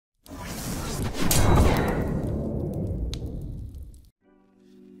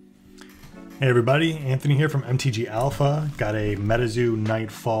Hey everybody, Anthony here from MTG Alpha. Got a MetaZoo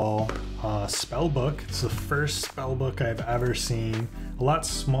Nightfall Spellbook. It's the first Spellbook I've ever seen. A lot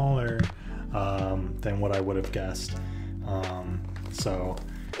smaller than what I would have guessed. So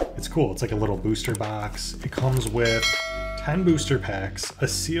it's cool. It's like a little booster box. It comes with 10 booster packs, a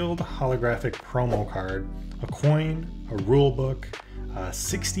sealed holographic promo card, a coin, a rule book,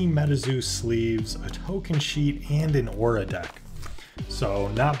 60 MetaZoo sleeves, a token sheet, and an aura deck. So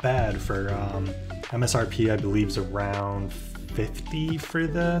not bad for MSRP, I believe is around 50 for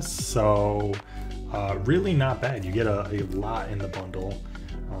this. So really not bad. You get a lot in the bundle.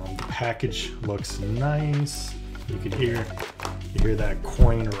 The package looks nice. You hear that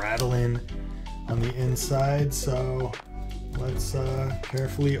coin rattling on the inside. So let's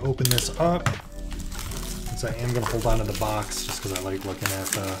carefully open this up. Since I am gonna hold on to the box just because I like looking at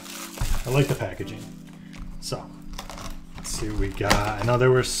the packaging. So let's see what we got. I know there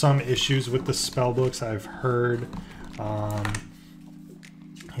were some issues with the spellbooks I've heard.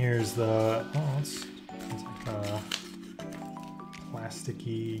 Here's the, it's like a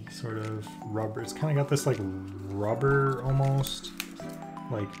plasticky sort of rubber. It's kind of got this like rubber almost,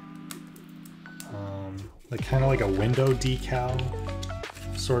 like kind of like a window decal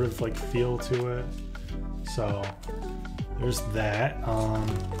sort of like feel to it. So there's that.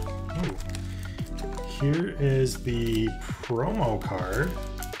 Ooh. Here is the promo card.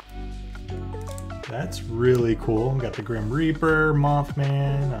 That's really cool. Got the Grim Reaper,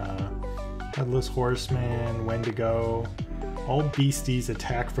 Mothman, Headless Horseman, Wendigo. All beasties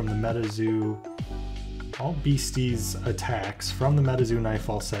attack from the MetaZoo. All beasties attacks from the MetaZoo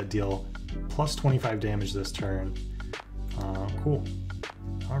Nightfall set deal plus 25 damage this turn. Cool.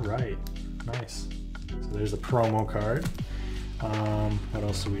 All right, nice. So there's a promo card. What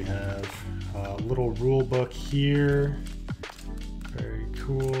else do we have? A little rule book here. Very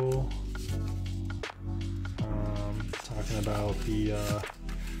cool. Talking about the I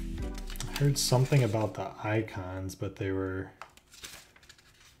heard something about the icons, but they were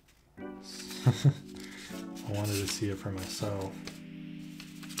I wanted to see it for myself.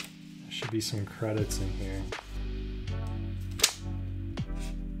 There should be some credits in here.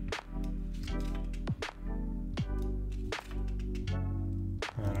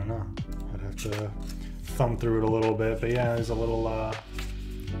 I don't know. I'd have to thumb through it a little bit, but yeah, there's a little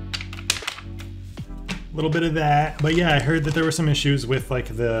bit of that. But yeah, I heard that there were some issues with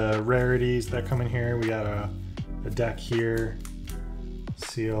like the rarities that come in here. We got a deck here,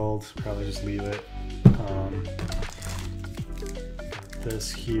 sealed. Probably just leave it.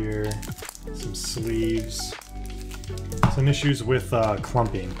 This here, some sleeves. Some issues with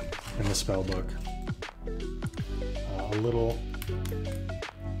clumping in the spellbook. A little.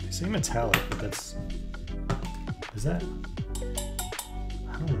 Say metallic, but that's, is that,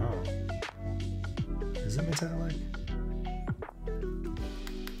 I don't know, is it metallic?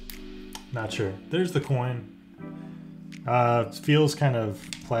 Not sure. There's the coin. It feels kind of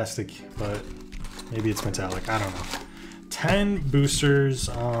plastic, but maybe it's metallic, I don't know. 10 boosters,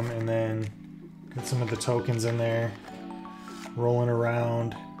 and then got some of the tokens in there rolling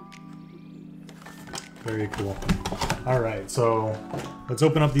around. Very cool. All right, so let's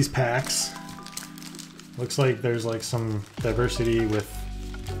open up these packs. Looks like there's like some diversity with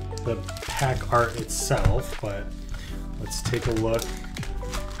the pack art itself, but let's take a look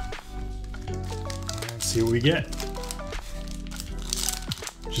and see what we get.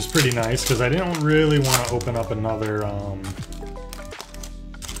 Which is pretty nice because I didn't really want to open up another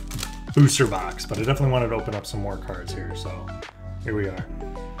booster box, but I definitely wanted to open up some more cards here, so here we are.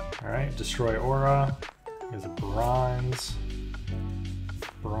 All right, destroy aura. There's a bronze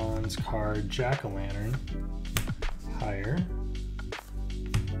card, jack-o'-lantern, higher,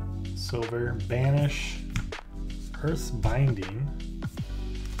 silver, banish, earth binding.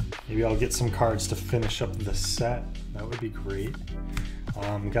 Maybe I'll get some cards to finish up the set. That would be great.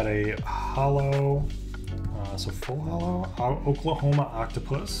 Got a hollow, so full hollow, Oklahoma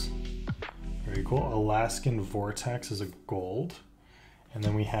octopus. Very cool. Alaskan vortex is a gold, and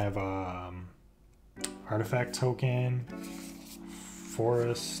then we have artifact token,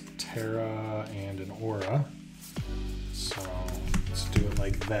 forest, terra, and an aura. So let's do it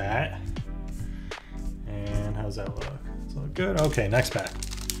like that. And how's that look? Does that look good? Okay, next pack.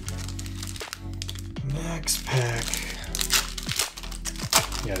 Next pack.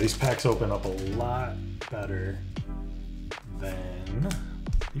 Yeah, these packs open up a lot better than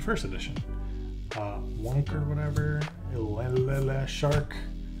the first edition. Wonk or whatever, shark,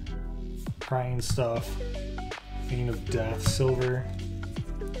 crying stuff, Fiend of Death, silver,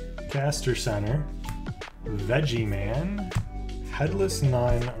 caster center, Veggie Man, Headless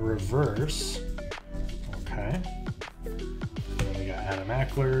Nun Reverse. Okay. And then we got Adam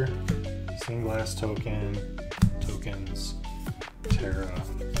Ackler, Singlass Token, Tokens, Terra,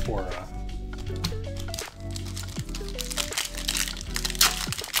 Aura.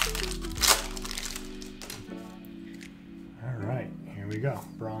 Alright, here we go.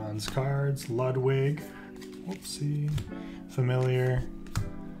 Bronze cards, Ludwig, whoopsie, Familiar,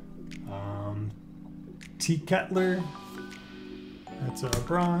 T. Kettler, that's a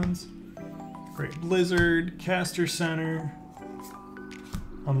bronze, Great Blizzard, Caster Center,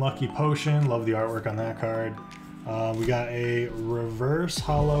 Unlucky Potion, love the artwork on that card. We got a reverse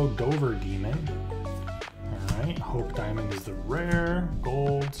hollow Dover Demon. Alright, Hope Diamond is the rare,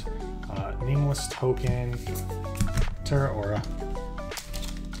 gold, Nameless Token, Terra Aura.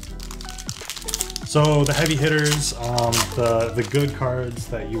 So the heavy hitters, the good cards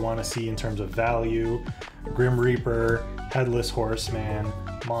that you want to see in terms of value, Grim Reaper, Headless Horseman,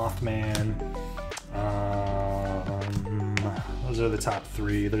 Mothman, those are the top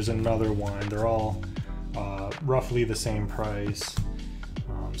three. There's another one, they're all roughly the same price.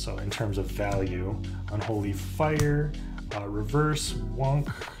 So in terms of value, Unholy Fire, Reverse Wunk,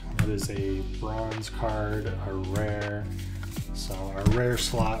 that is a bronze card, a rare. So our rare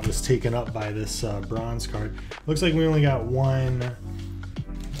slot was taken up by this bronze card. Looks like we only got one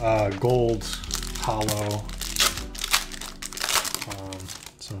gold hollow.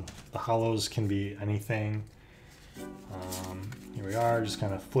 So the hollows can be anything. Here we are, just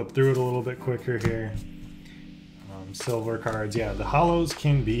kind of flip through it a little bit quicker here. Silver cards, yeah, the hollows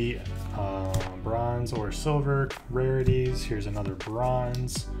can be bronze or silver rarities. Here's another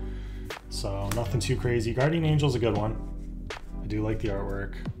bronze. So nothing too crazy. Guardian Angel's a good one. I do like the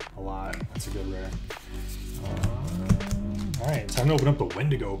artwork a lot. That's a good rare. Alright, time to open up the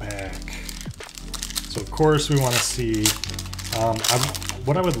Wendigo pack. So of course we want to see,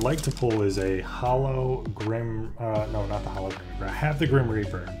 what I would like to pull is a hollow Grim, no, not the hollow Grim Reaper. I have the Grim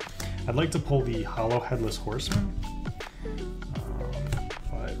Reaper. I'd like to pull the hollow Headless Horseman.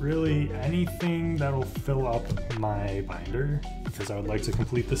 But really anything that'll fill up my binder, because I would like to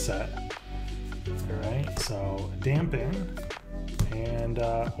complete the set. Alright, so Dampen and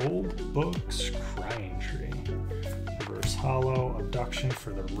Old Books Crying Tree. Reverse Hollow, Abduction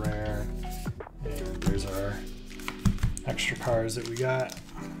for the rare. And there's our extra cards that we got.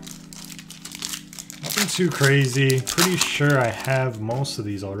 Nothing too crazy. Pretty sure I have most of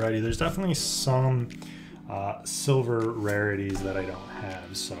these already. There's definitely some silver rarities that I don't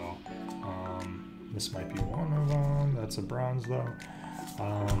have, so this might be one of them. That's a bronze though.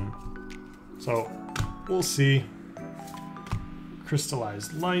 So we'll see.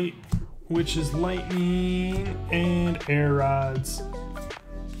 Crystallized Light, Witch's Lightning, and Air Rods.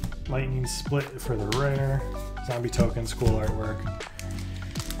 Lightning Split for the rare. Zombie Tokens, cool artwork.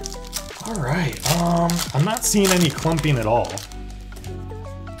 Alright, I'm not seeing any clumping at all.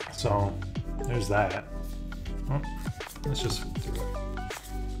 So there's that. Oh, let's just flip through it.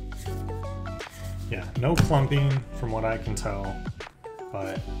 Yeah, no clumping from what I can tell,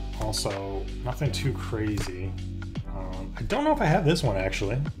 but also nothing too crazy. I don't know if I have this one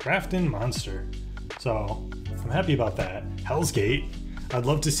actually. Grafton Monster. So I'm happy about that. Hell's Gate. I'd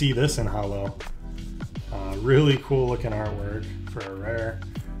love to see this in hollow. Really cool looking artwork for a rare.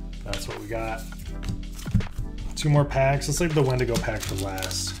 That's what we got. Two more packs. Let's leave the Wendigo pack for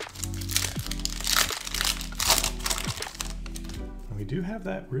last. And we do have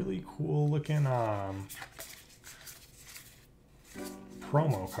that really cool looking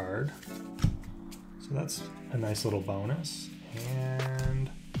promo card. So that's a nice little bonus. And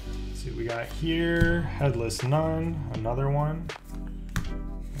let's see what we got here. Headless Nun, another one.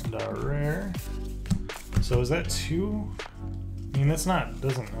 And a rare. So is that two? I mean, that's not,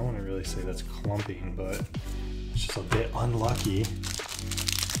 doesn't, I wouldn't really say that's clumping, but it's just a bit unlucky.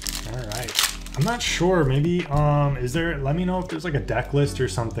 All right. I'm not sure, maybe, is there, let me know if there's like a deck list or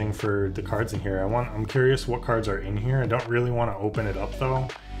something for the cards in here. I'm curious what cards are in here. I don't really want to open it up though,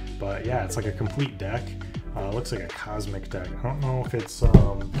 but yeah, it's like a complete deck. Looks like a cosmic deck. I don't know if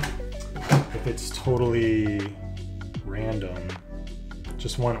it's totally random.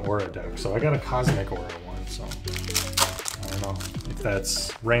 Just one aura deck. So I got a cosmic aura one, so I don't know if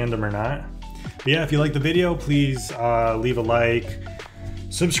that's random or not. But yeah, if you like the video, please leave a like,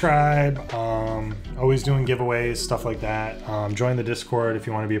 subscribe. Always doing giveaways, stuff like that. Join the Discord if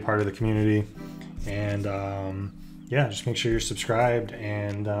you want to be a part of the community. And yeah, just make sure you're subscribed.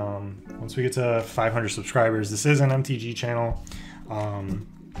 And once we get to 500 subscribers, this is an MTG channel.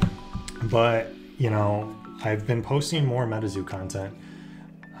 But, you know, I've been posting more MetaZoo content.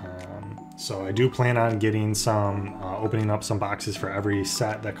 So I do plan on getting some, opening up some boxes for every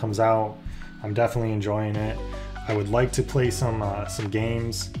set that comes out. I'm definitely enjoying it. I would like to play some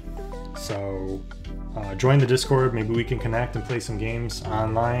games. So join the Discord. Maybe we can connect and play some games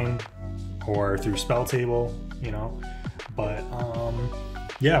online or through Spell Table, you know. But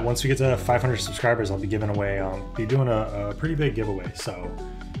yeah, once we get to 500 subscribers, I'll be giving away, be doing a pretty big giveaway. So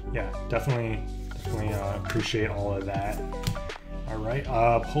yeah, definitely appreciate all of that. All right,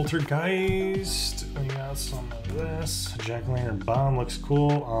 Poltergeist, we got some of this. Jack-o'-lantern bomb looks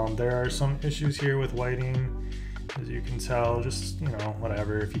cool. There are some issues here with lighting, as you can tell. Just, you know,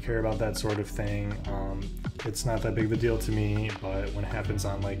 whatever, if you care about that sort of thing. It's not that big of a deal to me, but when it happens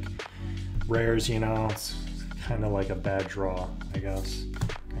on like rares, you know, it's kind of like a bad draw, I guess.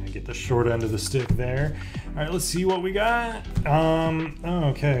 Gonna get the short end of the stick there. All right, let's see what we got.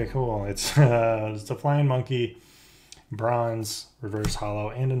 Okay, cool. It's a flying monkey, bronze, reverse hollow,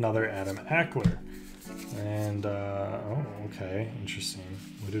 and another Adam Eckler. And oh, okay, interesting.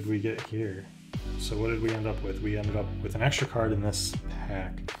 What did we get here? So what did we end up with? We ended up with an extra card in this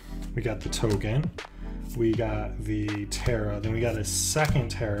pack. We got the token, we got the Terra, then we got a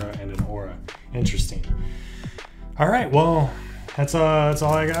second Terra and an Aura. Interesting. All right, well, that's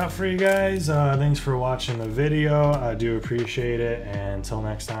all I got for you guys. Thanks for watching the video. I do appreciate it. And until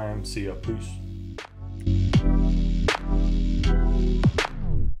next time, see ya. Peace.